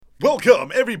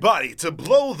Welcome, everybody, to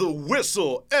Blow the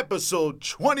Whistle, episode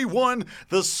 21,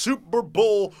 the Super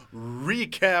Bowl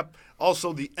recap,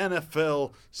 also the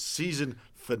NFL season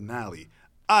finale.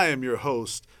 I am your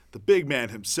host, the big man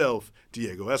himself,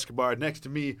 Diego Escobar. Next to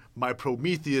me, my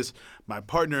Prometheus, my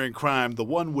partner in crime, the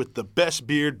one with the best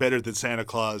beard, better than Santa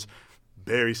Claus,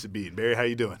 Barry Sabine. Barry, how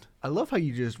you doing? I love how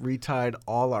you just retied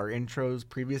all our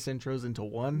previous intros into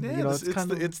one. Yeah, you know,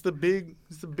 it's the big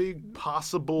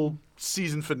possible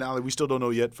season finale. We still don't know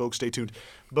yet, folks. Stay tuned.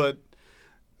 But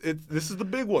this is the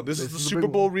big one. This is the Super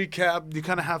Bowl recap. You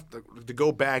kind of have to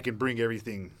go back and bring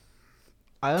everything.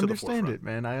 I understand it,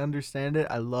 man. I understand it.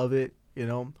 I love it. You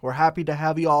know, we're happy to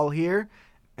have you all here.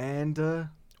 And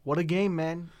what a game,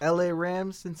 man. L.A.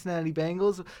 Rams, Cincinnati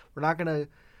Bengals. We're not going to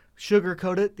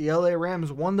sugarcoat it. The L.A.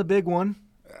 Rams won the big one.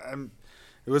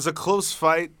 It was a close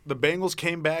fight. The Bengals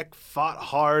came back, fought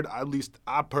hard. At least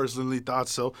I personally thought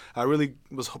so. I really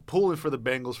was pulling for the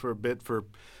Bengals for a bit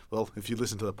if you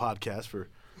listen to the podcast, for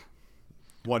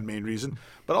one main reason.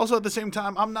 But also at the same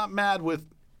time, I'm not mad with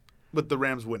the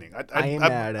Rams winning. I ain't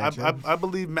mad at you. I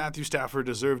believe Matthew Stafford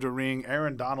deserved a ring.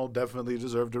 Aaron Donald definitely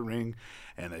deserved a ring.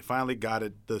 And they finally got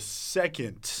it. The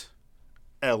second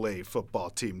L.A. football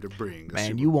team to bring.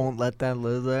 Man, you won't let that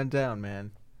live that down,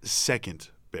 man. Second,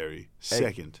 Barry.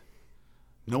 Second.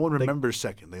 No one remembers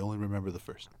second. They only remember the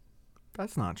first.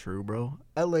 That's not true, bro.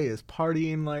 L.A. is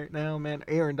partying right now, man.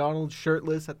 Aaron Donald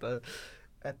shirtless at the.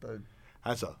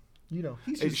 That's a. You know,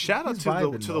 he's shout out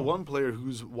to the one player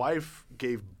whose wife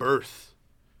gave birth.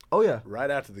 Oh yeah. Right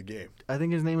after the game. I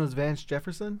think his name was Vance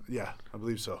Jefferson. Yeah, I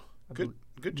believe so. Good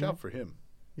job for him.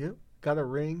 Yep. Got a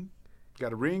ring.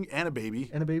 Got a ring and a baby.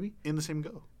 And a baby. In the same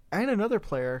go. And another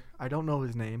player, I don't know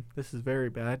his name. This is very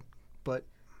bad, but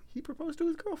he proposed to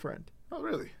his girlfriend. Oh,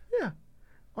 really? Yeah.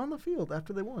 On the field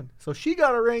after they won. So she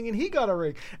got a ring and he got a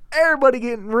ring. Everybody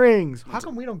getting rings. How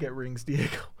come we don't get rings,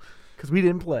 Diego? Because we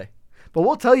didn't play. But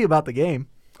we'll tell you about the game.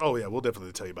 Oh, yeah, we'll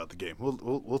definitely tell you about the game.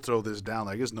 We'll throw this down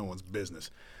like it's no one's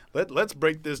business. Let's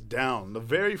break this down. The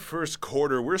very first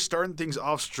quarter, we're starting things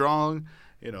off strong,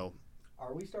 you know.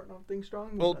 Are we starting off things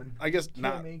strong? Well, I guess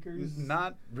not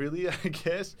really, I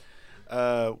guess.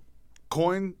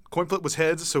 Coin flip was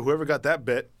heads, so whoever got that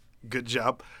bet, good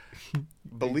job.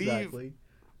 Exactly.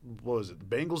 What was it? The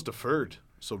Bengals deferred.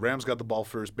 So Rams got the ball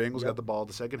first. Bengals got the ball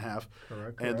the second half.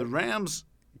 Correct. And the Rams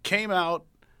came out,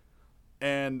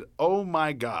 and oh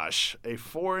my gosh, a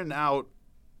 4-and-out,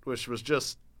 which was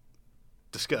just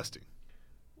disgusting.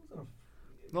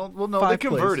 No, they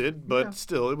converted, but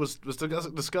still, it was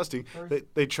disgusting.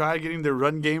 They tried getting their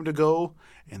run game to go,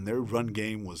 and their run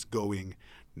game was going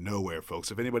nowhere,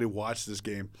 folks. If anybody watched this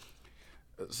game,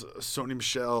 Sony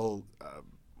Michel,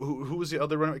 who was the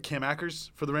other runner? Cam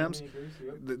Akers for the Rams?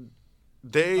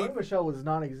 Sony Michel was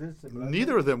non-existent.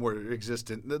 Neither of them were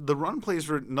existent. The run plays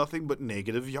were nothing but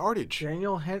negative yardage.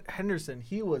 Daniel Henderson,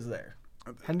 he was there.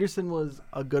 Henderson was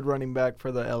a good running back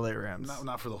for the L.A. Rams.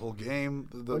 Not for the whole game.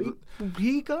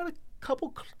 He got a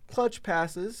couple clutch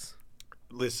passes.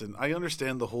 Listen, I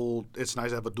understand the whole it's nice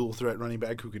to have a dual threat running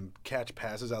back who can catch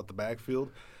passes out the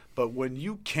backfield, but when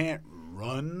you can't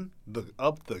run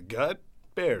up the gut,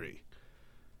 Barry,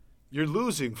 you're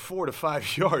losing 4 to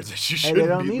 5 yards that you shouldn't be losing.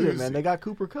 They don't need it, man. They got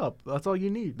Cooper Kupp. That's all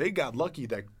you need. They got lucky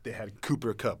that they had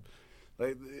Cooper Kupp.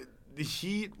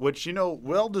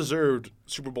 Well-deserved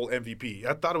Super Bowl MVP.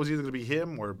 I thought it was either going to be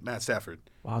him or Matt Stafford.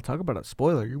 Wow, talk about a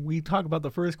spoiler. We talk about the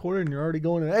first quarter, and you're already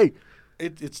going, hey.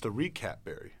 It's the recap,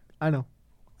 Barry. I know.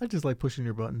 I just like pushing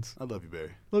your buttons. I love you,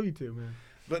 Barry. Love you too, man.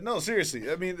 But no, seriously.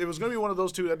 I mean, it was going to be one of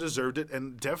those two that deserved it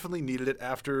and definitely needed it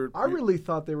after. I really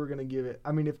thought they were going to give it.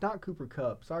 I mean, if not Cooper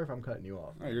Kupp. Sorry if I'm cutting you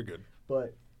off. Oh, you're good.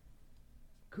 But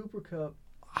Cooper Kupp,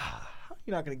 how are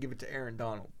you not going to give it to Aaron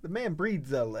Donald? The man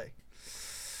breeds L.A.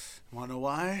 Want to know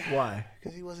why? Why?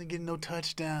 Because he wasn't getting no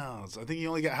touchdowns. I think he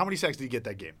only got – how many sacks did he get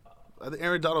that game?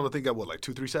 Aaron Donald, I think, got,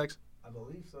 2-3 sacks? I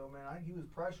believe so, man. He was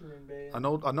pressuring, man. I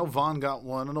know Vaughn got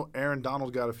one. I know Aaron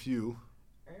Donald got a few.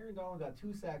 Aaron Donald got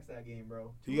 2 sacks that game,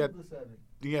 bro. Two out of the 7.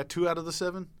 You got 2 out of the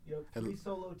 7? Yep, 3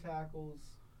 solo tackles.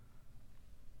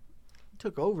 He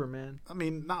took over, man. I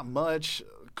mean, not much.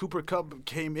 Cooper Kupp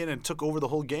came in and took over the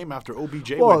whole game after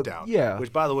OBJ went down. Yeah.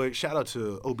 Which, by the way, shout out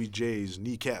to OBJ's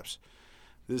kneecaps.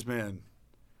 This man,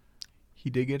 he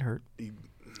did get hurt. It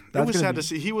was sad to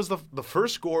see. He was the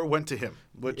first score went to him.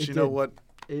 Which you know what?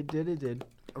 It did.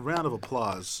 A round of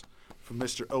applause for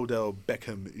Mr. Odell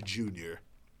Beckham Jr.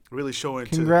 Really showing.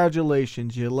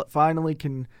 Congratulations! You finally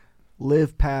can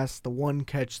live past the one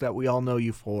catch that we all know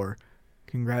you for.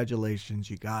 Congratulations!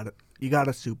 You got it. You got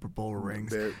a Super Bowl ring.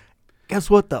 Guess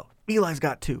what though? Eli's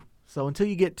got 2. So until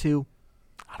you get 2,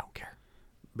 I don't care.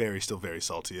 Barry's still very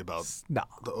salty about no.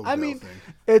 the Odell thing.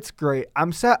 It's great.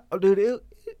 I'm sad, dude. It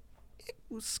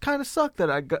kind of sucked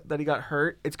that he got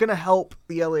hurt. It's gonna help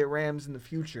the LA Rams in the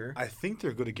future. I think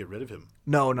they're going to get rid of him.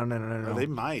 No. They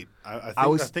might.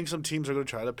 I think some teams are going to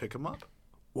try to pick him up.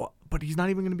 Well, but he's not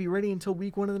even going to be ready until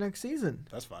week 1 of the next season.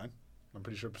 That's fine. I'm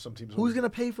pretty sure some teams. Who's going to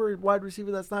pay for a wide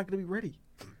receiver that's not going to be ready?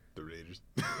 The Raiders.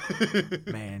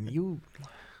 Man,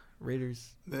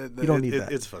 Raiders. You don't need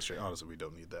that. It's frustrating. Honestly, we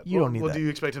don't need that. You don't need that. Well, do you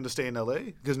expect him to stay in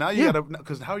L.A.? Because now you got to.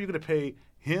 Because how are you going to pay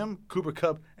him, Cooper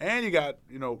Kupp, and you got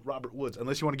Robert Woods?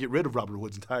 Unless you want to get rid of Robert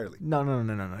Woods entirely. No.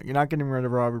 You're not getting rid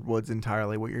of Robert Woods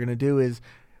entirely. What you're going to do is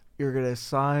you're going to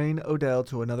sign Odell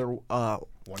to another 1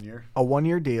 year, a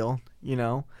 1-year deal.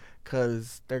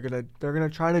 Because they're gonna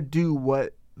try to do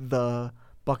what the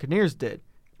Buccaneers did.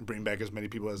 Bring back as many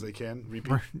people as they can.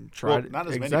 Repeat. Not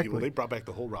as many people. They brought back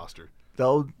the whole roster.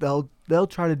 They'll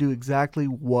try to do exactly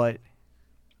what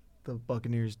the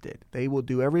Buccaneers did. They will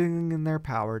do everything in their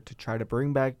power to try to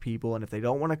bring back people, and if they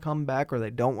don't want to come back or they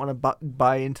don't want to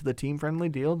buy into the team-friendly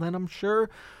deal, then I'm sure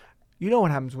you know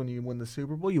what happens when you win the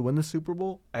Super Bowl. You win the Super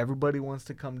Bowl, everybody wants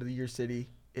to come to your city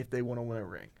if they want to win a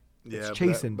ring. Yeah, it's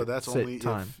chasing, but that's only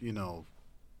time. If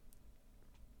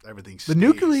everything stays. The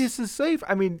nucleus is safe.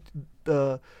 I mean,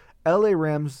 the LA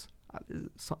Rams.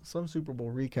 Some Super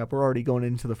Bowl recap. We're already going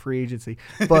into the free agency,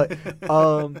 but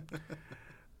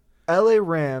LA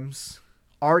Rams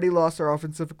already lost their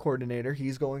offensive coordinator.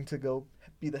 He's going to go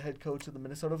be the head coach of the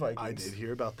Minnesota Vikings. I did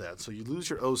hear about that. So you lose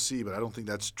your OC, but I don't think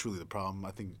that's truly the problem.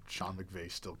 I think Sean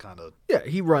McVay still kind of. Yeah,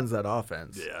 he runs that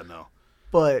offense. Yeah, I know.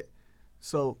 But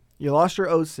so you lost your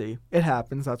OC. It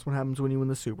happens. That's what happens when you win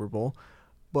the Super Bowl.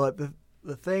 But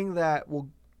the thing that will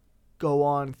go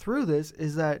on through this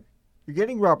is that you're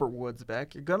getting Robert Woods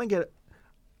back. You're gonna get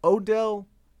Odell.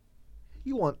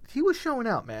 He was showing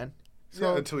out, man.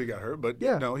 So, yeah, until he got hurt, but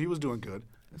no, he was doing good.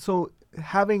 So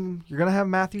you're gonna have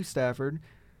Matthew Stafford.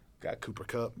 Got Cooper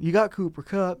Kupp. You got Cooper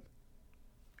Kupp.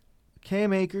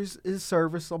 Cam Akers is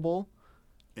serviceable.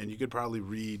 And you could probably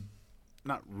retool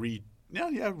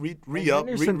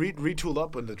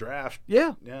up in the draft.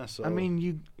 Yeah. Yeah. So I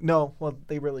mean,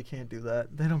 they really can't do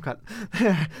that. They don't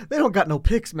got no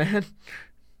picks, man.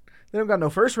 They don't got no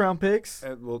first-round picks.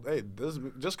 Hey,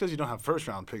 just because you don't have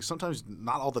first-round picks, sometimes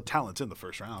not all the talent's in the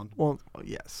first round. Well,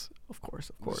 yes, of course.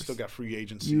 You still got free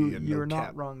agency and you're no cap.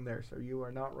 not wrong there, sir. You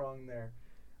are not wrong there.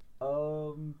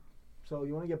 So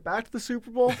you want to get back to the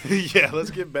Super Bowl? Yeah, let's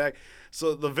get back.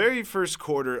 So the very first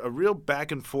quarter, a real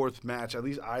back-and-forth match. At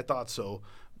least I thought so.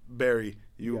 Barry,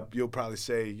 you'll probably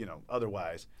say,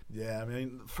 otherwise. Yeah, I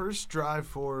mean, the first drive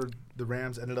for the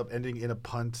Rams ended up ending in a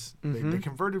punt. Mm-hmm. They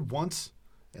converted once.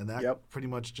 And that pretty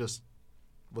much just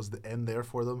was the end there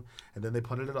for them. And then they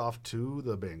punted it off to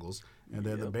the Bengals. And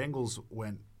then the Bengals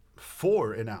went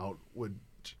 4 and out.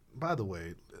 By the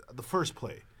way, the first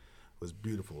play was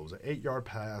beautiful. It was an 8-yard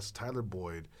pass, Tyler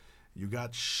Boyd. You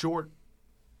got short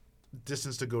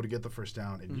distance to go to get the first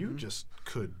down, and you just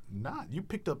could not. You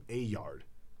picked up a yard.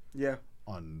 Yeah.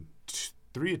 On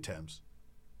 3 attempts.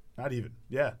 Not even.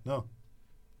 Yeah, no.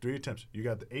 3 attempts. You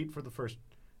got the 8 for the first,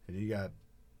 and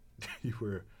you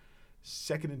were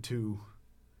 2nd and 2,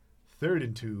 3rd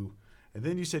and 2, and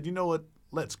then you said, you know what?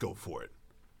 Let's go for it.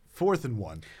 4th and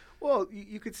 1. Well,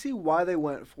 you could see why they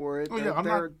went for it.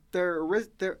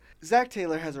 Zach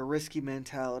Taylor has a risky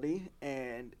mentality,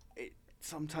 and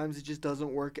sometimes it just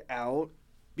doesn't work out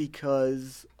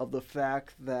because of the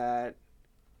fact that,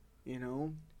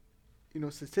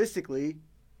 statistically,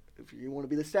 if you want to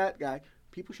be the stat guy,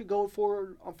 people should go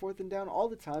forward on 4th and down all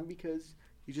the time because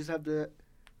you just have to.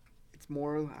 It's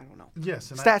more, I don't know. Yes,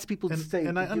 and stats people say.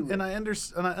 And I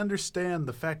understand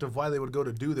the fact of why they would go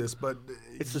to do this, but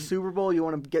it's the Super Bowl. You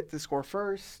want to get the score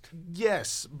first.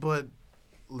 Yes, but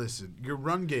listen, your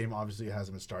run game obviously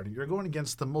hasn't been starting. You're going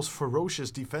against the most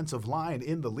ferocious defensive line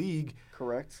in the league.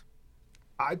 Correct.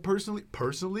 I personally,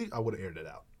 I would have aired it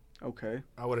out. Okay.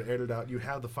 I would have aired it out. You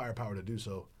have the firepower to do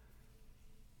so.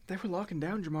 They were locking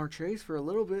down Jamar Chase for a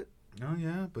little bit. Oh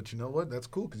yeah, but you know what? That's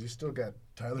cool because you still got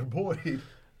Tyler Boyd.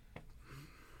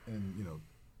 And,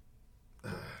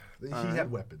 he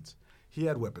had weapons.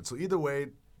 So either way,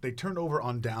 they turn over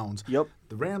on downs. Yep.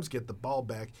 The Rams get the ball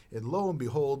back. And lo and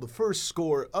behold, the first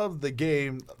score of the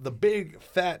game, the big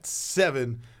fat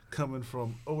 7 coming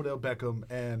from Odell Beckham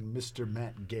and Mr.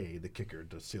 Matt Gay, the kicker,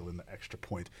 to seal in the extra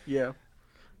point. Yeah.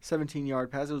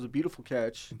 17-yard pass. It was a beautiful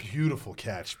catch. Beautiful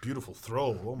catch. Beautiful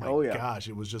throw. Oh, my gosh.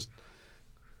 It was just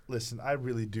 – listen, I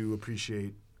really do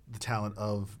appreciate – the talent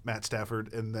of Matt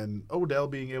Stafford, and then Odell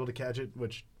being able to catch it,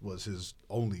 which was his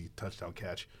only touchdown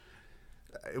catch.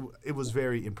 it was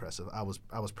very impressive. I was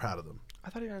proud of them. I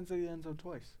thought he got into the end zone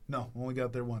twice. No, only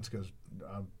got there once because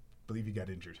I believe he got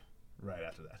injured right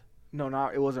after that. No,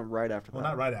 it wasn't right after that. Well,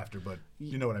 not right after, but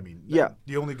you know what I mean. Yeah.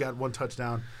 He only got one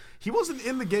touchdown. He wasn't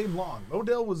in the game long.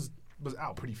 Odell was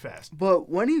out pretty fast. But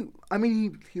when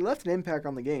he left an impact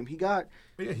on the game. He had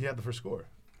the first score.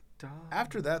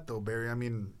 After that, though, Barry, I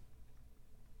mean,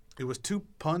 it was 2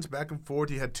 punts back and forth.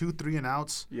 He had 2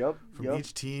 3-and-outs from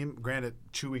each team. Granted,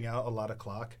 chewing out a lot of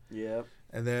clock. Yep.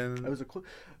 And then it was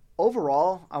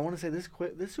overall, I want to say this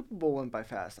Super Bowl went by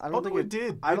fast. I don't think it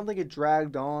did. I don't think it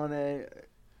dragged on.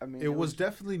 It was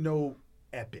definitely no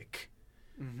epic.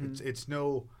 Mm-hmm. It's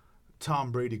no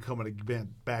Tom Brady coming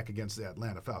back against the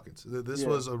Atlanta Falcons. This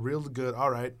was a real good.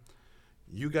 All right,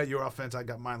 you got your offense, I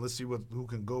got mine. Let's see who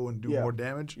can go and do more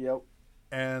damage. Yep.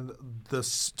 And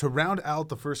to round out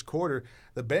the first quarter,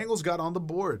 the Bengals got on the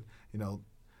board. You know,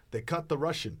 they cut the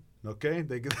Russian. Okay,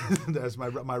 that's my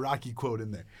Rocky quote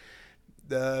in there.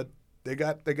 They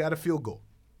got a field goal.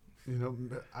 You know,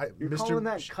 You're calling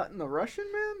that cutting the Russian,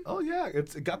 man? Oh yeah,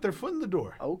 it got their foot in the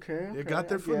door. Okay. It got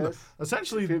their foot in the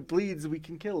essentially. If it bleeds, we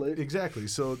can kill it. Exactly.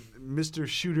 So Mr.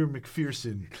 Shooter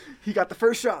McPherson, he got the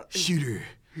first shot. Shooter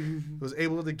was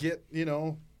able to get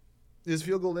his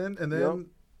field goal in, and then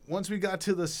once we got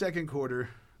to the second quarter,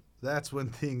 that's when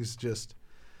things just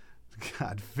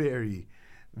got very,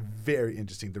 very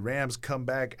interesting. The Rams come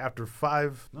back after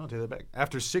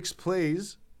after 6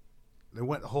 plays. They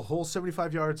went a whole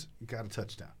 75 yards and got a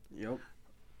touchdown. Yep.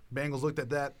 Bengals looked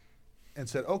at that and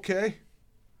said, "Okay,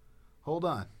 hold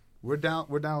on. We're down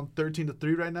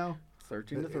 13-3 right now.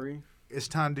 13-3. It's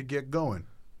time to get going."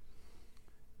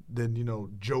 Then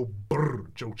Joe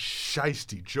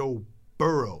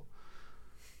Burrow,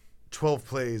 12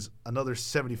 plays, another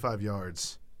 75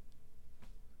 yards,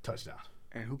 touchdown.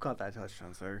 And who caught that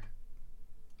touchdown, sir?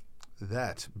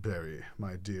 That, Barry,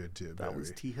 my dear Barry. That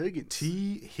was T. Higgins.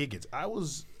 T. Higgins. I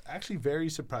was actually very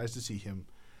surprised to see him.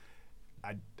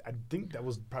 I think that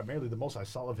was primarily the most I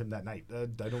saw of him that night. I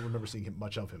don't remember seeing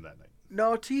much of him that night.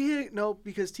 No,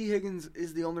 because T. Higgins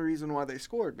is the only reason why they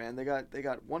scored, man. They got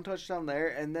one touchdown there,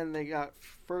 and then they got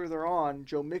further on.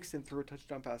 Joe Mixon threw a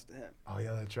touchdown pass to him. Oh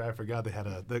yeah, that's right. I forgot they had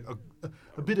a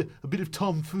bit of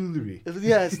tomfoolery.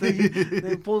 Yes,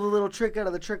 they pulled a little trick out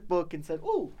of the trick book and said,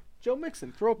 "Oh, Joe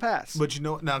Mixon, throw a pass." But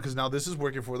now this is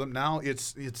working for them. Now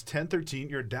it's 10-13.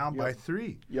 You're down by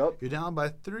 3. Yep. You're down by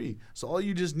 3. So all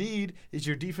you just need is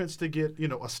your defense to get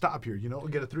a stop here.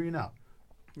 Get a 3-and-out.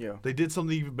 Yeah. They did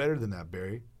something even better than that,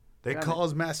 Barry. They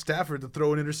caused Matt Stafford to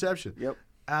throw an interception. Yep.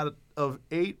 Out of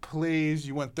 8 plays,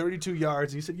 you went 32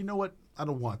 yards, and you said, "You know what? I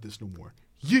don't want this no more."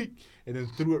 Yeet! And then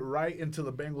threw it right into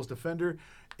the Bengals defender.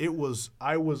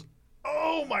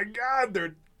 Oh my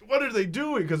God! What are they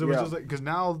doing? Because it was just because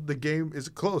now the game is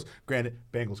close. Granted,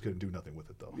 Bengals couldn't do nothing with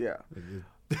it though. Yeah.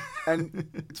 And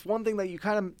it's one thing that you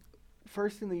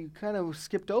first thing that you kind of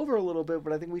skipped over a little bit,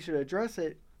 but I think we should address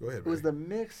it. Go ahead. Was the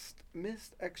missed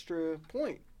extra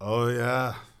point? Oh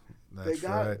yeah, that's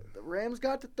right. The Rams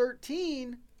got to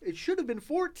 13. It should have been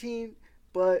 14,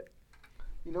 but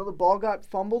the ball got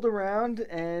fumbled around,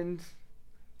 and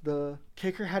the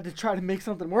kicker had to try to make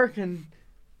something work, and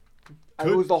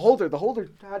it was the holder. The holder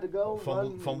had to go.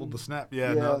 Fumbled the snap.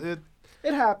 Yeah. No,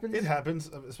 it happens. It happens,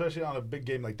 especially on a big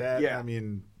game like that. Yeah. I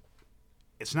mean,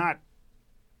 it's not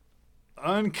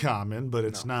uncommon, but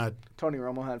it's not. Tony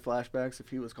Romo had flashbacks if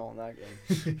he was calling that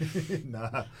game.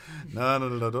 No.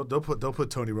 Don't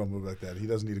put Tony Romo like that. He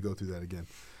doesn't need to go through that again.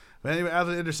 But anyway,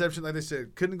 after the interception, like I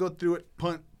said, couldn't go through it.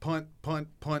 Punt,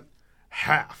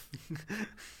 half.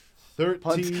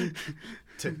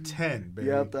 13-10, baby.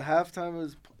 Yeah, the halftime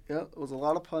was. Yeah, it was a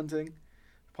lot of punting.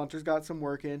 Punters got some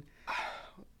work in.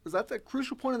 Was that the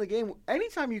crucial point in the game?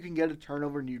 Anytime you can get a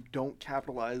turnover and you don't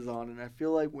capitalize on it, and I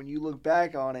feel like when you look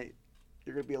back on it,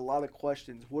 there are going to be a lot of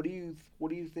questions. What do you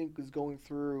think was going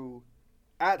through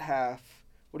at half?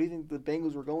 What do you think the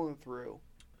Bengals were going through?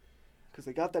 Because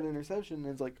they got that interception, and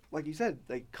it's like you said,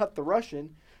 they cut the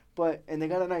Russian, and they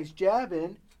got a nice jab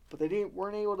in, but they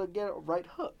weren't able to get a right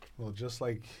hook. Well, just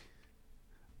like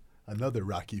another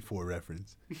Rocky IV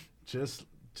reference, just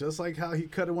like how he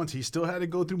cut it once, he still had to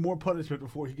go through more punishment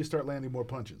before he could start landing more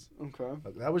punches. Okay.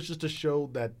 That was just to show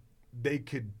that they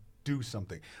could do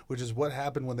something, which is what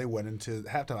happened when they went into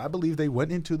halftime. I believe they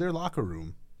went into their locker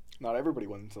room. Not everybody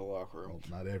went into the locker room.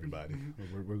 Well, not everybody.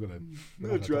 We're going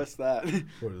to address that.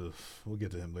 We'll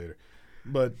get to him later.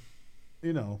 But,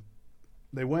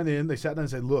 they went in, they sat down and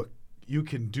said, "Look, you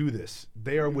can do this.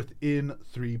 They are within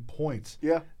 3 points.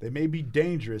 Yeah. They may be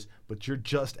dangerous, but you're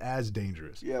just as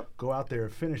dangerous. Yep. Go out there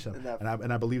and finish them."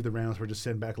 And I believe the Rams were just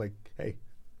sitting back like, "Hey,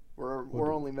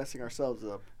 We're only messing ourselves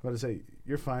up. I'm about to say,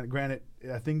 you're fine. Granted,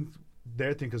 I think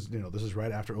their thing, because, this is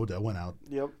right after Odell went out.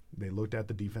 Yep. They looked at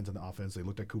the defense and the offense. They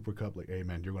looked at Cooper Kupp like, hey,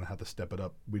 man, you're going to have to step it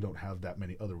up. We don't have that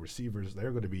many other receivers.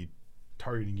 They're going to be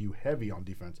targeting you heavy on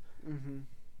defense. Mm-hmm.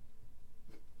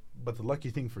 But the lucky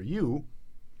thing for you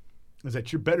is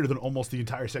that you're better than almost the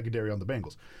entire secondary on the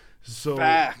Bengals. So,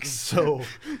 facts. So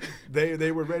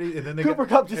they were ready, and then Cooper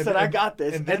Kupp just said, "I got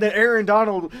this," and then Aaron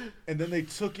Donald, and then they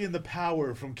took in the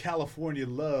power from California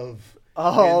Love.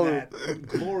 Oh, in that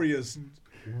glorious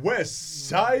West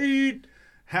Side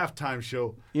halftime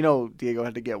show. Diego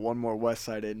had to get one more West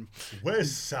Side in.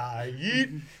 West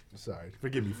Side. Sorry,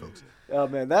 forgive me, folks. Oh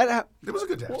man, it was a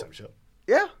good halftime show.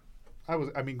 Yeah.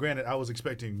 Granted, I was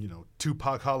expecting,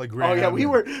 Tupac hologram. Oh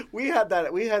yeah, we had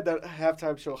that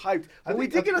halftime show hyped. But we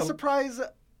did get a surprise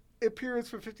appearance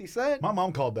from 50 Cent. My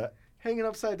mom called that. Hanging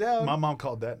upside down. My mom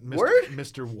called that.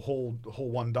 Mr. Whole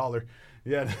 $1.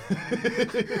 Yeah.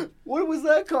 What was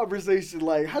that conversation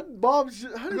like? How did moms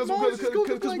just go?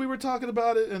 Because we were talking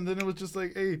about it, and then it was just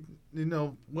like, hey,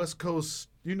 West Coast,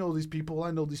 these people, I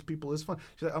know these people, it's fun.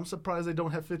 She's like, I'm surprised they don't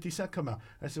have 50 Cent come out.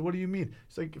 I said, what do you mean?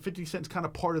 It's like 50 Cent's kind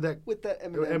of part of that. With that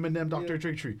Eminem Dr.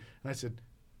 Dre tree. And I said,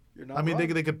 you're not wrong.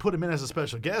 They could put him in as a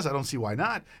special guest. I don't see why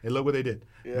not. And look what they did.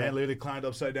 Yeah. Man literally climbed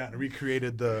upside down and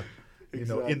recreated the,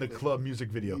 in the club music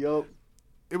video. Yup.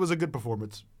 It was a good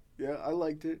performance. Yeah, I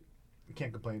liked it.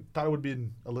 Can't complain. Thought it would be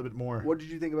a little bit more. What did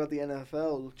you think about the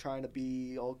NFL trying to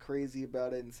be all crazy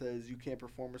about it and says you can't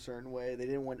perform a certain way? They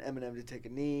didn't want Eminem to take a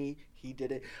knee. He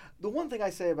did it. The one thing I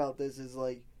say about this is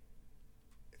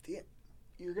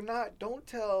don't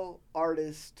tell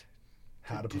artists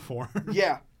how to perform.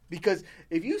 Yeah, because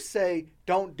if you say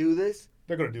don't do this,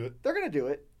 they're gonna do it. They're gonna do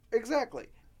it. Exactly.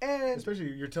 And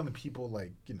especially you're telling people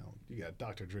you got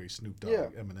Dr. Dre, Snoop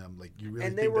Dogg, Eminem, you really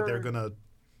think that they're gonna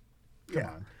come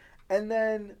on. And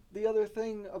then the other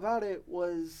thing about it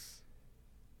was,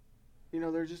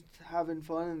 they're just having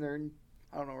fun, and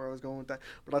I don't know where I was going with that,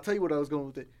 but I'll tell you what I was going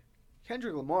with it.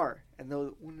 Kendrick Lamar, and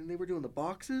when they were doing the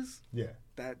boxes,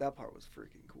 that part was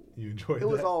freaking cool. You enjoyed it? It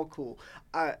was all cool.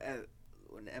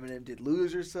 When Eminem did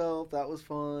Lose Yourself, that was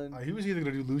fun. He was either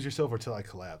going to do Lose Yourself or Till I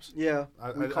Collapse. Yeah,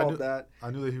 we called that.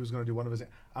 I knew that he was going to do one of his.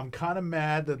 I'm kind of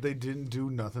mad that they didn't do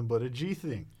Nothing But a G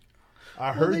Thing.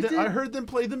 I heard them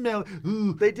play the melody.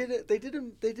 They did it. They did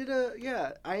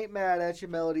a I Ain't Mad at You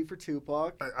melody for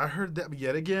Tupac. I heard that, but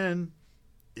yet again,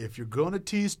 if you're gonna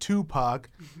tease Tupac,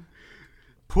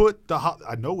 put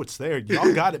I know it's there.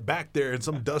 Y'all got it back there in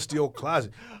some dusty old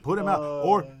closet. Put him out,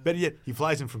 or better yet, he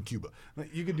flies in from Cuba.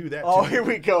 You can do that. Oh, too. Here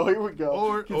we go.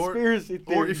 Or conspiracy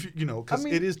theory. Or if because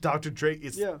it is Dr. Dre.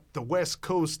 It's the West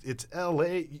Coast. It's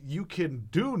L.A. You can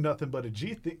do Nothing But a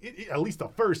G Thing. At least the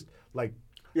first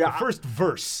the first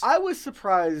verse. I was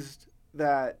surprised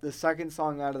that the second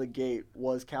song out of the gate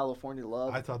was California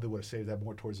Love. I thought they would have saved that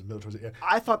more towards the middle, towards the end.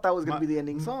 I thought that was going to be the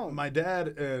ending song. My dad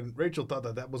and Rachel thought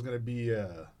that was going to be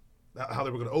how they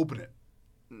were going to open it.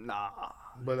 Nah.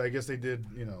 But I guess they did,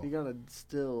 You got to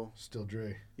still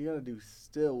Dre. You got to do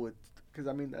still with, because,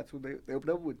 that's what they opened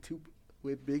up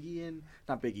with Biggie and,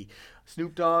 not Biggie,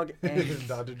 Snoop Dogg and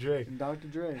Dr. Dre. And Dr.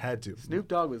 Dre. Had to. Snoop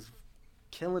Dogg was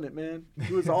killing it, man.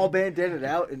 He was all bandanaed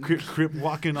out and Crip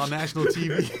walking on national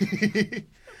TV.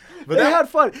 But they had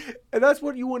fun, and that's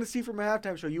what you want to see from a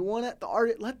halftime show. You want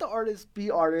let the artists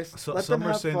be artists. So, some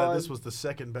are saying that this was the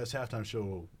second best halftime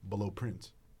show below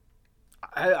Prince.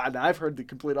 I've heard the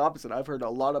complete opposite. I've heard a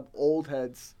lot of old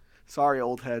heads,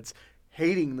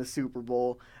 hating the Super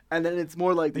Bowl, and then it's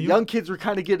more like the young kids were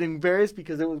kind of getting embarrassed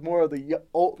because it was more of the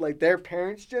old, their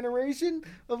parents' generation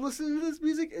of listening to this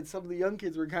music, and some of the young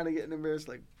kids were kind of getting embarrassed,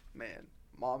 man,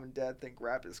 mom and dad think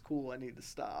rap is cool, I need to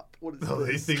stop. What is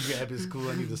this? They think rap is cool,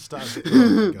 I need to stop.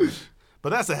 Oh my gosh. But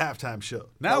that's a halftime show.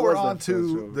 Now we're on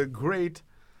to the great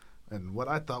and what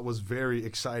I thought was very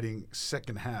exciting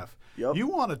second half. Yep. You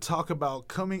want to talk about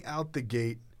coming out the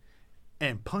gate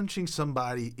and punching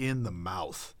somebody in the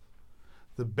mouth.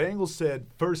 The Bengals said,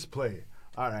 first play,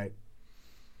 all right,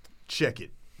 check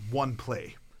it. One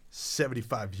play,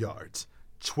 75 yards,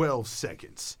 12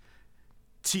 seconds.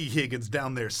 T. Higgins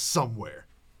down there somewhere.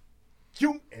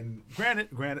 And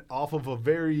granted, off of a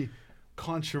very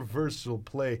controversial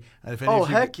play. And if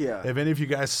heck yeah. If any of you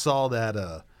guys saw that,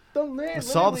 the man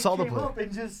saw the came play. Up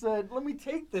and just said, let me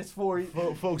take this for you.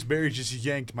 Folks, Barry just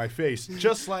yanked my face,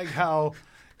 just like how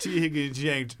T. Higgins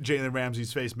yanked Jalen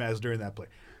Ramsey's face mask during that play.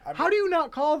 How do you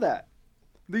not call that?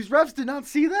 These refs did not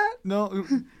see that? No.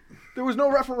 There was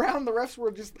no ref around. The refs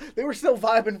were they were still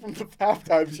vibing from the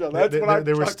halftime show. That's what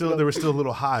they were still a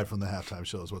little high from the halftime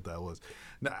show is what that was.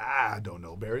 Now, I don't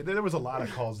know, Barry. There was a lot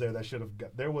of calls there that should have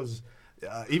got. There was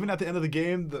Even at the end of the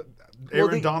game,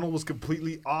 Aaron Donald was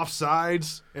completely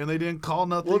offsides, and they didn't call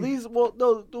nothing.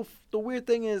 The weird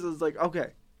thing is like, okay,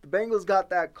 the Bengals got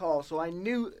that call, so I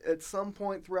knew at some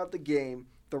point throughout the game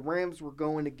the Rams were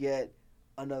going to get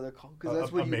another call because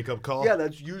that's what makeup call. Yeah,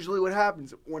 that's usually what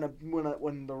happens when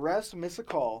the refs miss a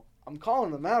call. I'm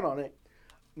calling them out on it.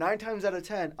 9 times out of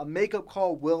 10, a makeup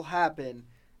call will happen.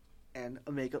 And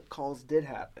makeup calls did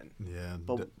happen. Yeah,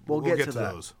 but we'll get to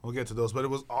those. We'll get to those. But it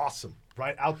was awesome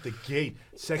right out the gate.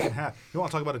 Second half. You want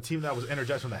to talk about a team that was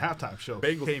energized from the halftime show?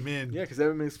 Bengals came in. Yeah, because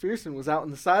Evan McPherson was out on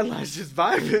the sidelines just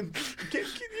vibing.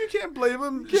 You can't blame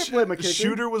him. You can't blame a kicker.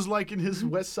 Shooter was like in his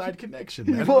West Side connection.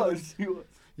 He was.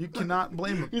 You cannot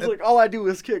blame him. He's like, all I do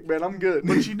is kick, man. I'm good.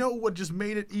 But you know what just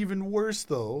made it even worse,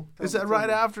 though, is that right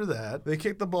after that, they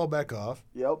kicked the ball back off.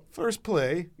 Yep. First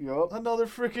play. Yep. Another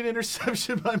freaking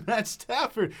interception by Matt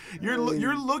Stafford. You're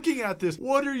looking at this.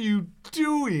 What are you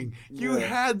doing? You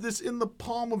had this in the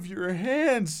palm of your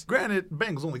hands. Granted,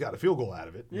 Bengals only got a field goal out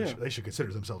of it. Yeah. They should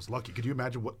consider themselves lucky. Could you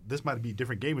imagine this might be a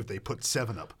different game if they put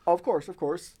 7 up? Of course.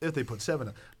 If they put 7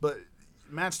 up. But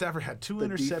Matt Stafford had 2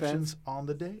 interceptions on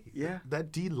the day. Yeah.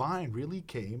 That D-line really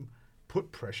came,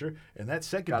 put pressure, and that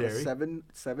secondary. Got a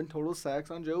 7 total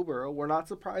sacks on Joe Burrow. We're not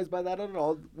surprised by that at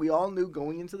all. We all knew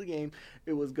going into the game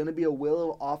it was going to be a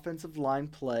will of offensive line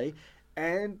play.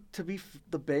 And the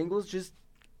Bengals just,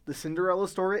 the Cinderella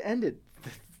story ended.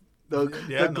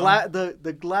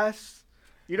 The glass,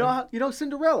 you know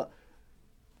Cinderella.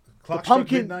 Clock the pumpkin,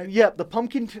 struck midnight. yeah, the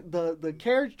pumpkin, the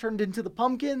carriage turned into the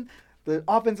pumpkin. The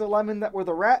offensive linemen that were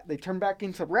the rat, they turned back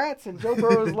into rats, and Joe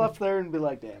Burrow's left there and be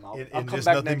like, damn, I'll come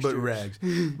back next year. Rags.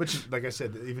 But like I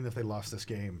said, even if they lost this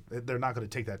game, they're not going to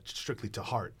take that strictly to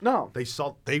heart. No.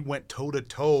 They went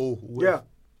toe-to-toe with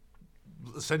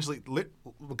essentially,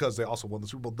 because they also won the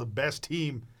Super Bowl, the best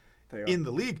team in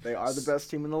the league. They are the best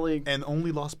team in the league. And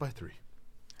only lost by 3.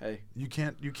 Hey. You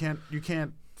can't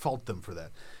fault them for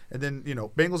that. And then,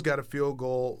 Bengals got a field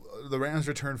goal. The Rams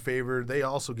return favor. They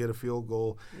also get a field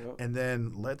goal. Yep. And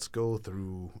then let's go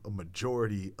through a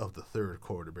majority of the third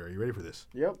quarter, Barry. You ready for this?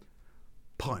 Yep.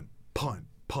 Punt, punt,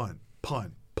 punt,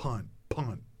 punt, punt,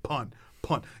 punt, punt,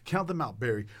 punt. Count them out,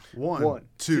 Barry. 1,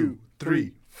 2,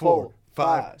 3, 4,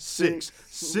 5, 6.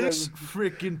 6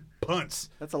 freaking punts.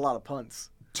 That's a lot of punts.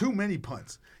 Too many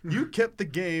punts. You kept the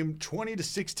game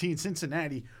 20-16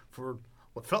 Cincinnati for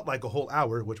what felt like a whole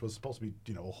hour, which was supposed to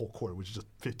be, a whole quarter, which is just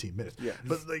 15 minutes. Yeah.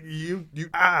 But like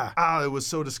it was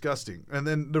so disgusting. And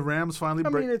then the Rams finally I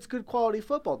mean, it's good quality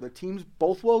football. The teams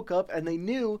both woke up and they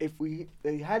knew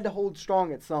they had to hold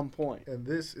strong at some point. And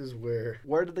this is where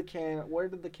did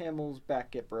the camel's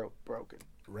back get broken?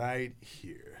 Right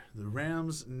here. The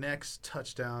Rams' next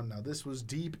touchdown. Now, this was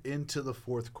deep into the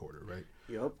fourth quarter, right?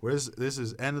 Yep. This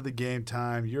is end of the game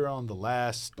time. You're on the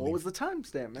last. What was the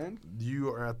timestamp, man? You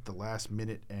are at the last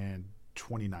minute and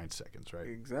 29 seconds, right?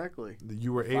 Exactly.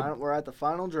 You were able. We're at the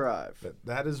final drive.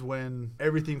 That is when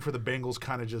everything for the Bengals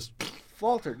kind of just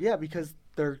faltered. Yeah, because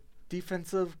their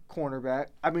defensive cornerback.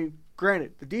 I mean,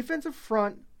 granted, the defensive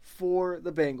front for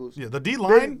the Bengals. Yeah, the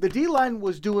D-line. The D-line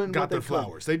was doing got what they their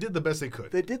flowers. They did the best they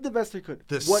could.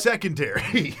 The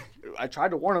secondary. I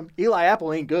tried to warn them. Eli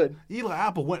Apple ain't good. Eli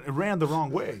Apple ran the wrong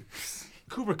way.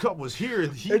 Cooper Kupp was here.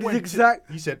 He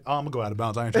said, I'm going to go out of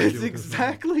bounds. I ain't trying to deal with this. I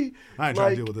ain't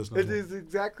trying to deal with this no more. It is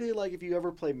exactly like if you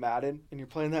ever play Madden and you're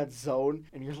playing that zone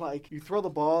and you're like, you throw the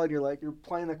ball and you're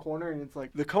playing the corner and it's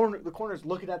like the corner's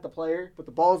looking at the player, but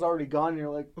the ball's already gone and you're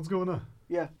like, what's going on?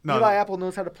 Yeah. Eli Apple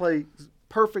knows how to play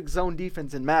perfect zone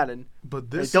defense in Madden.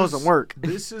 But it doesn't work.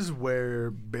 This is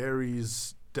where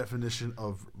Barry's definition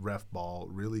of ref ball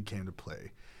really came to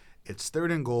play. It's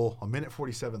 3rd and goal,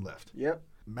 1:47 left. Yep.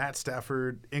 Matt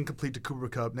Stafford, incomplete to Cooper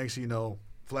Kupp. Next thing you know,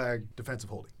 flag, defensive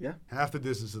holding. Yeah. Half the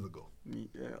distance to the goal.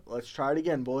 Yeah. Let's try it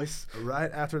again, boys. Right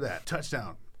after that,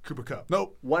 touchdown, Cooper Kupp.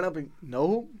 Nope. One up and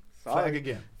no. Flag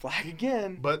again. Flag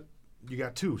again. But you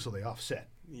got 2, so they offset.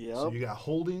 Yep. So you got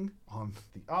holding on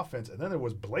the offense, and then there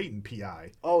was blatant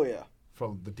PI. Oh, yeah.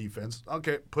 From the defense.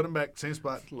 Okay, put him back, same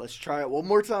spot. Let's try it one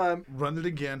more time. Run it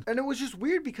again. And it was just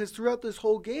weird because throughout this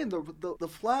whole game, the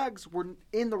flags were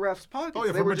in the ref's pockets. Oh,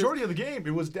 yeah, for the majority of the game,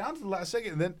 it was down to the last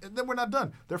second, and then we're not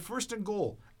done. They're 1st and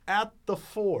goal at the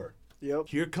 4. Yep.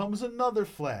 Here comes another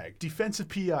flag. Defensive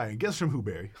PI. And guess from who,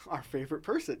 Barry? Our favorite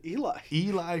person, Eli.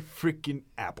 Eli freaking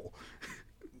Apple.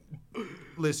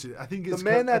 Listen, I think it's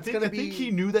I think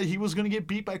he knew that he was going to get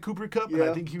beat by Cooper Kupp, yeah. And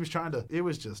I think he was trying to. It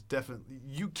was just definitely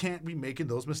you can't be making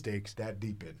those mistakes that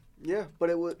deep in. Yeah, but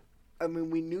it would. I mean,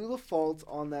 we knew the faults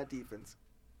on that defense.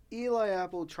 Eli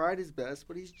Apple tried his best,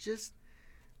 but he's just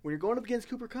when you're going up against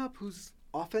Cooper Kupp, who's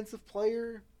offensive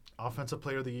player of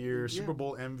the year, Super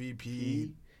Bowl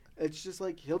MVP. It's just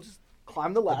like he'll just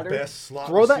climb the ladder. The best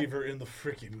slot receiver in the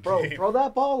freaking game. Throw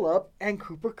that ball up, and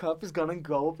Cooper Kupp is gonna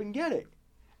go up and get it.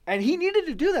 And he needed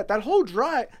to do that. That whole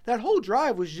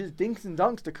drive was just dinks and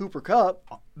dunks to Cooper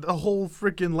Kupp. The whole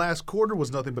freaking last quarter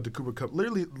was nothing but to Cooper Kupp.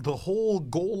 Literally, the whole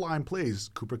goal line plays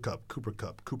Cooper Kupp, Cooper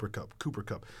Kupp, Cooper Kupp, Cooper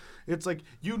Kupp. It's like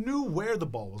you knew where the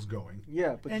ball was going.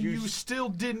 Yeah, but and you still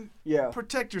didn't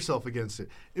protect yourself against it.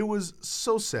 It was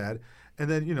so sad. And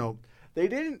then, they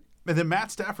didn't. And then Matt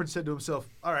Stafford said to himself,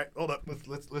 all right, hold up,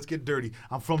 let's get dirty.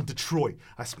 I'm from Detroit.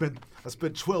 I spent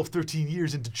 12, 13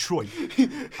 years in Detroit.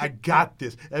 I got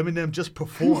this. Eminem just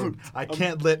performed. I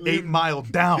can't let 8 Mile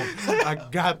down. I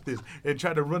got this. And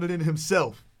tried to run it in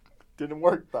himself. Didn't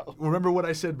work, though. Remember what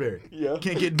I said, Barry? Yeah.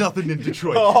 Can't get nothing in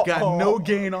Detroit. Got no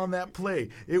gain on that play.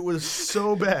 It was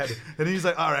so bad. And he's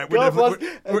like, all right.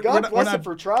 God bless him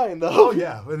for trying, though. Oh,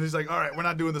 yeah. And he's like, all right, we're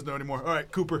not doing this no anymore. All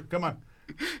right, Cooper, come on.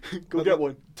 Go get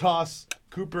one. Toss.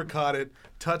 Cooper caught it.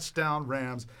 Touchdown,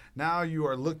 Rams. Now you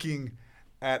are looking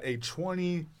at a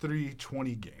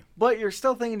 23-20 game. But you're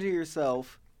still thinking to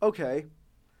yourself, okay,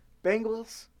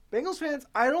 Bengals fans,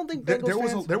 I don't think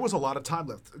fans... There was a lot of time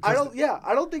left. I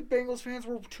don't think Bengals fans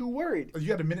were too worried.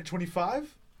 You had a minute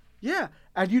 25? Yeah.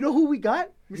 And you know who we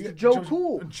got? Mr. Joe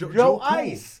Cool. Joe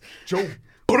Ice. Joe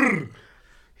Brr.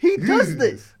 He does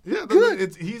this. Yeah,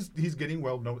 good. He's getting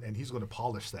well known, and he's going to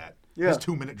polish that. Yeah. His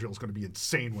 2-minute drill is going to be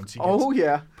insane once he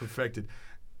gets perfected.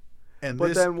 And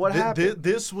then what happened?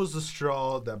 This was the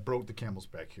straw that broke the camel's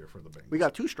back here for the Bengals. We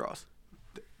got 2 straws.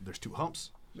 There's 2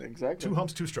 humps. Exactly. 2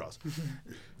 humps, 2 straws.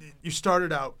 You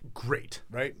started out great,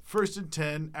 right? 1st and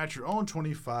 10 at your own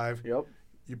 25. Yep.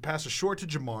 You pass a short to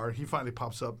Jamar. He finally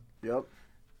pops up. Yep.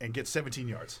 And gets 17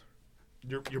 yards.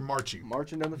 You're marching.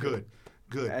 Marching down the field.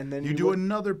 Good. And then you do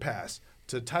another pass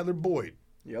to Tyler Boyd.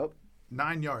 Yep.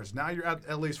 9 yards. Now you're at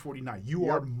LA's 49. You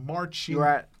are marching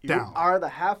down. You are the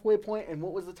halfway point, and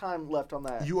what was the time left on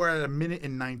that? You are at a minute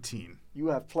and 19. You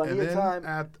have plenty of time. And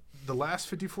then at the last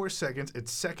 54 seconds,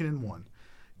 it's 2nd and 1.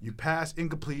 You pass,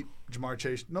 incomplete, Jamar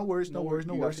Chase. No worries. You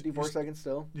got 54 seconds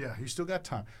still. Yeah, you still got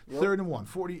time. Yep. 3rd and 1,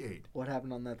 48. What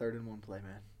happened on that 3rd and 1 play,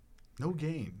 man? No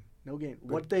gain.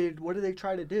 What did they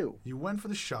try to do? You went for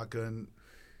the shotgun,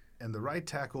 and the right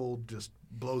tackle just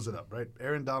blows it up, right?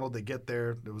 Aaron Donald, they get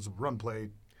there. There was a run play.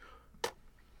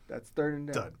 That's 3rd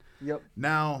and done. Yep.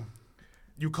 Now,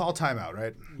 you call timeout,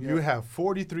 right? Yep. You have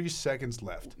 43 seconds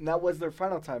left. And that was their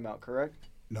final timeout, correct?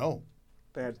 No.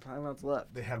 They had timeouts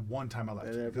left. They had 1 timeout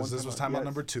left because this was timeout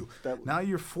number 2. Now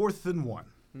you're 4th and 1.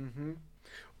 Mm-hmm.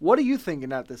 What are you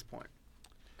thinking at this point?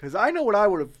 Because I know what I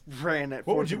would have ran at.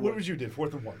 What would you do?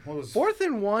 4th and 1. What was 4th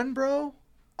and 1, bro?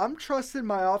 I'm trusting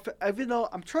my offense. Even though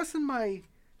I'm trusting my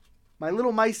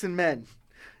little mice and men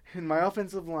in my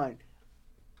offensive line.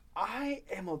 I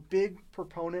am a big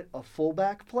proponent of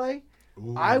fullback play.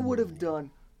 Ooh. I would have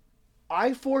done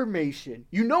I formation.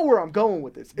 You know where I'm going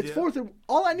with this. It's 4th and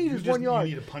all I need is 1 yard.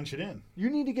 You need to punch it in. You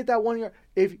need to get that 1 yard.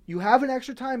 If you have an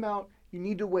extra timeout, you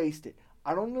need to waste it.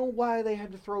 I don't know why they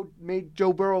had to made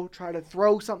Joe Burrow try to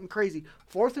throw something crazy.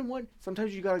 4th and 1,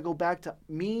 sometimes you got to go back to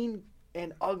mean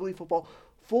and ugly football.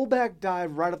 Fullback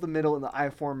dive right up the middle in the I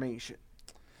formation.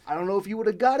 I don't know if you would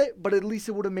have got it, but at least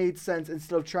it would have made sense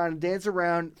instead of trying to dance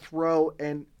around, throw,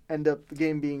 and end up the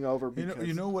game being over.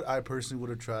 You know what I personally would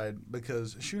have tried?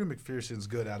 Because Shooter McPherson's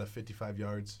good out of 55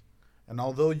 yards. And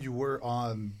although you were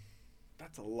on...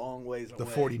 That's a long ways away. The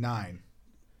 49.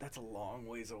 That's a long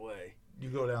ways away. You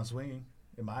go down swinging.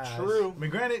 In my eyes. True. I mean,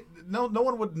 granted, no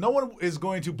one is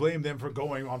going to blame them for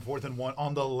going on 4th and 1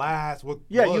 on the last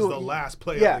the last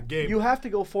play of the game. You have to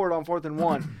go for it on 4th and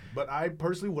 1. But I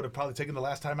personally would have probably taken the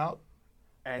last time out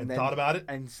and then thought about it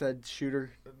and said,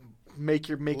 "Shooter, make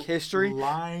history."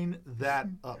 Line that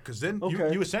up because then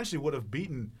you essentially would have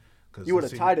beaten. You would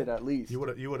have tied it at least. You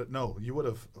would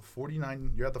have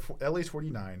 49. You're at the LA's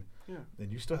 49. Yeah. Then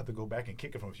you still have to go back and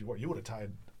kick it from if you want. You would have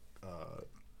tied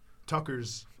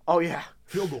Tucker's. Oh, yeah.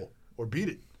 Field goal or beat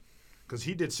it because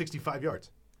he did 65 yards.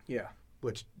 Yeah.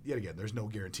 Which, yet again, there's no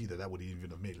guarantee that would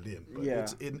even have made it in. But yeah.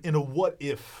 It's in a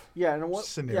what-if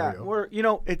scenario.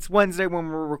 Yeah, it's Wednesday when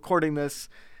we're recording this,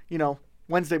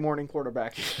 Wednesday morning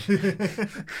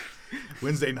quarterbacking.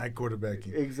 Wednesday night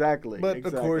quarterbacking. Exactly. But,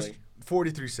 of course,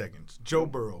 43 seconds. Joe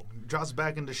Burrow drops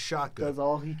back into shotgun. Does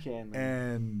all he can, man.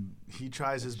 And he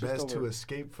tries his best to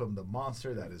escape from the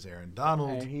monster that is Aaron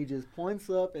Donald. And he just points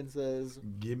up and says,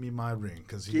 "Give me my ring."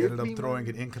 Because he ended up throwing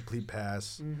an incomplete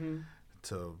pass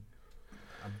to,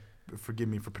 forgive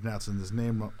me for pronouncing his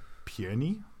name wrong,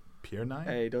 Pierny?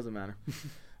 Hey, it doesn't matter.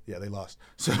 Yeah, they lost.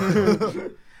 So,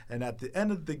 and at the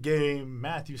end of the game,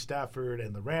 Matthew Stafford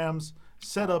and the Rams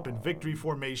set up in victory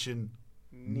formation.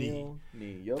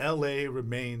 Yep. LA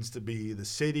remains to be the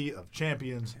city of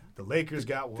champions. The Lakers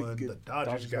got one, the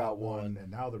Dodgers got one,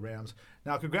 and now the Rams.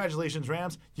 Now, congratulations,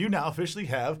 Rams. You now officially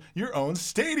have your own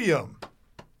stadium.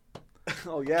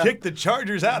 Oh, yeah. Kick the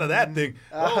Chargers out of that thing.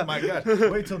 Oh, my God.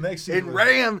 Wait till next season. In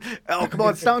Rams. Oh, come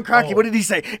on, Stone Crocky. What did he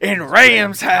say? In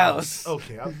Rams' house.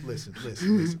 Okay, listen.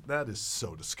 That is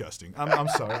so disgusting. I'm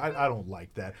sorry. I don't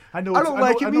like that. I don't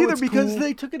like him either because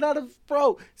they took it out of,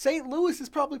 bro, St. Louis is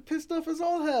probably pissed off as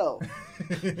all hell.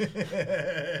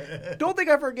 Don't think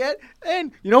I forget.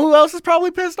 And you know who else is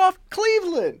probably pissed off?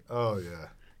 Cleveland. Oh, yeah.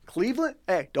 Cleveland,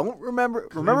 hey, don't remember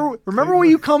where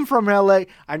you come from, LA.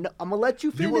 I'm gonna let you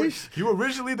finish. You were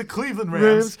originally the Cleveland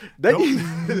Rams. Then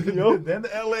the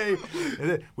LA. And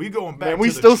then we going back. Man, we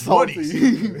to still the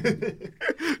 20s.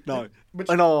 salty. No,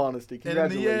 in all honesty,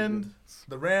 congratulations. And in the end,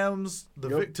 the Rams,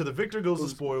 to the victor goes the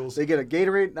spoils. They get a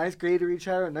Gatorade, nice Gatorade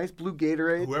shower, a nice blue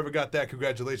Gatorade. Whoever got that,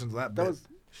 congratulations on that. That was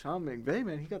Sean McVay,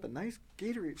 man. He got the nice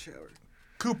Gatorade shower.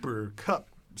 Cooper Kupp.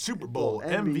 Super Bowl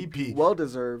MVP. Well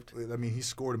deserved. I mean, he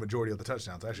scored a majority of the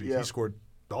touchdowns. Actually, he scored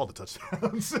all the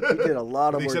touchdowns. He did a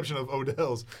lot of With the work. exception of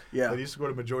Odell's. Yeah. But he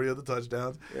scored a majority of the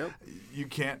touchdowns. Yep. You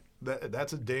can't.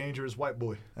 That's a dangerous white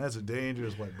boy. That's a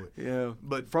dangerous white boy. Yeah.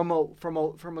 But from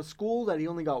a school that he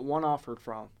only got one offer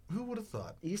from. Who would have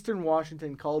thought? Eastern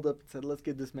Washington called up and said, "Let's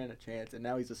give this man a chance," and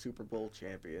now he's a Super Bowl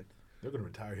champion. They're going to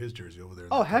retire his jersey over there.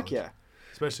 Oh, heck yeah.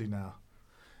 Especially now.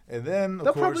 And then,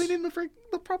 they'll probably name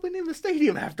the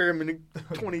stadium after him in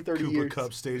 20, 30 Cooper years.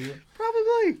 Kupp Stadium.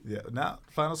 Probably. Yeah. Now,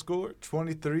 final score,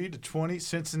 23-20.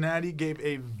 Cincinnati gave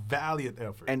a valiant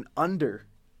effort. And under,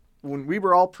 when we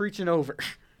were all preaching over.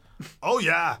 Oh,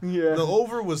 yeah. Yeah. The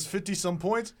over was 50-some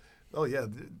points. Oh, yeah.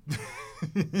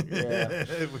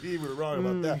 Yeah. We were wrong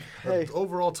about that. Hey.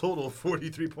 Overall total of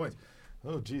 43 points.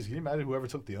 Oh, geez. Can you imagine whoever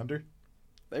took the under?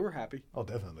 They were happy. Oh,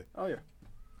 definitely. Oh, yeah.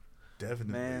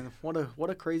 Definitely. Man, what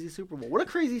a crazy Super Bowl. What a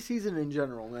crazy season in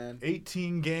general, man.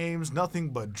 18 games, nothing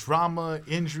but drama,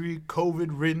 injury,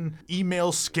 COVID-ridden,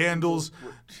 email scandals.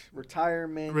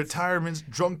 Retirements,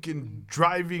 drunken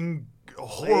driving,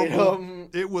 horrible.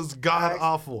 It was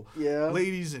god-awful. Yeah.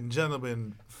 Ladies and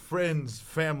gentlemen, friends,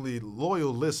 family,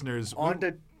 loyal listeners. On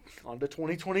to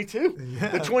 2022. Yeah.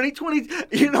 The 2020,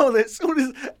 you know, as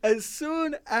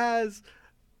soon as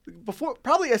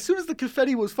the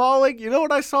confetti was falling, you know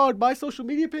what I saw on my social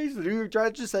media page? The New York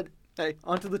Giants just said, "Hey,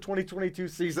 on to the 2022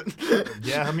 season."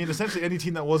 Yeah, I mean, essentially any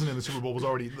team that wasn't in the Super Bowl was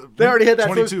already. They already had that.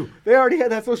 22. They already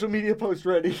had that social media post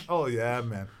ready. Oh yeah,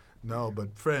 man. No,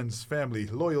 but friends, family,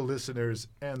 loyal listeners,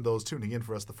 and those tuning in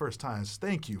for us the first times,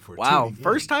 thank you for tuning in.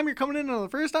 First time you're coming in on the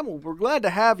first time? Well, we're glad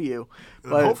to have you.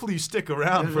 But hopefully you stick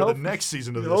around for the next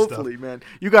season of this stuff. Hopefully, man.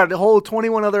 You got a whole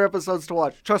 21 other episodes to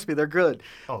watch. Trust me, they're good.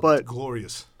 Oh, but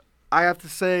glorious. I have to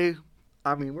say,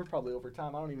 I mean, we're probably over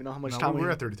time. I don't even know how much time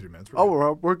we're at 33 minutes. We're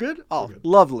good? Oh, we're good.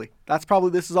 Lovely.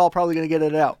 This is all probably going to get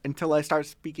it out until I start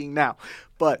speaking now.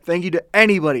 But thank you to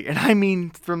anybody, and I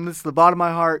mean from the bottom of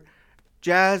my heart,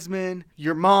 Jasmine,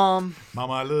 your mom.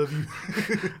 Mama, I love you.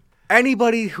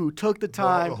 Anybody who took the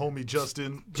time. The homie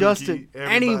Justin, Pookie,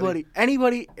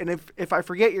 anybody. And if I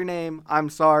forget your name, I'm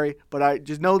sorry. But I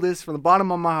just know this from the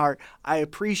bottom of my heart. I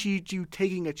appreciate you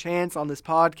taking a chance on this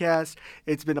podcast.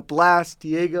 It's been a blast,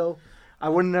 Diego. I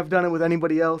wouldn't have done it with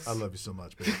anybody else. I love you so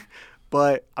much, baby.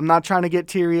 But I'm not trying to get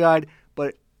teary-eyed.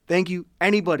 But thank you,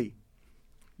 anybody.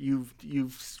 You've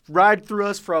ride through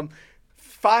us from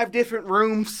 5 different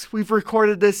rooms we've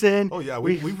recorded this in. Oh, yeah.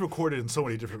 We've recorded in so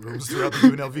many different rooms throughout the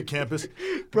UNLV campus.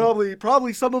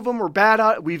 Probably some of them were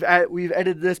bad. We've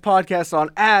edited this podcast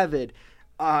on Avid,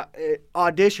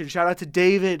 Audition. Shout out to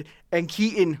David and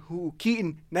Keaton.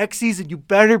 Keaton, next season you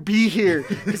better be here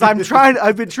because I've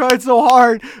been trying so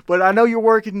hard, but I know you're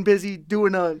working busy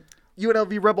doing a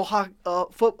UNLV Rebel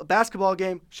basketball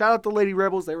game. Shout out to Lady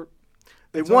Rebels.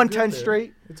 They won 10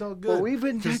 straight. It's all good. But we've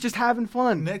been just having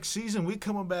fun. Next season, we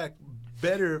coming back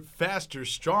better, faster,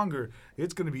 stronger.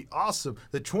 It's going to be awesome.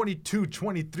 The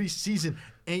 22-23 season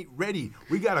ain't ready.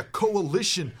 We got a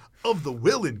coalition of the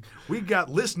willing. We got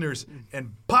listeners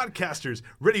and podcasters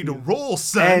ready to roll,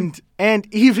 son. And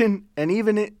even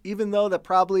though that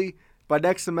probably by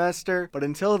next semester, but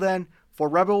until then, for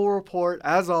Rebel Report,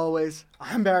 as always,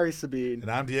 I'm Barry Sabine.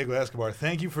 And I'm Diego Escobar.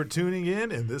 Thank you for tuning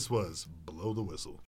in, and this was Blow the Whistle.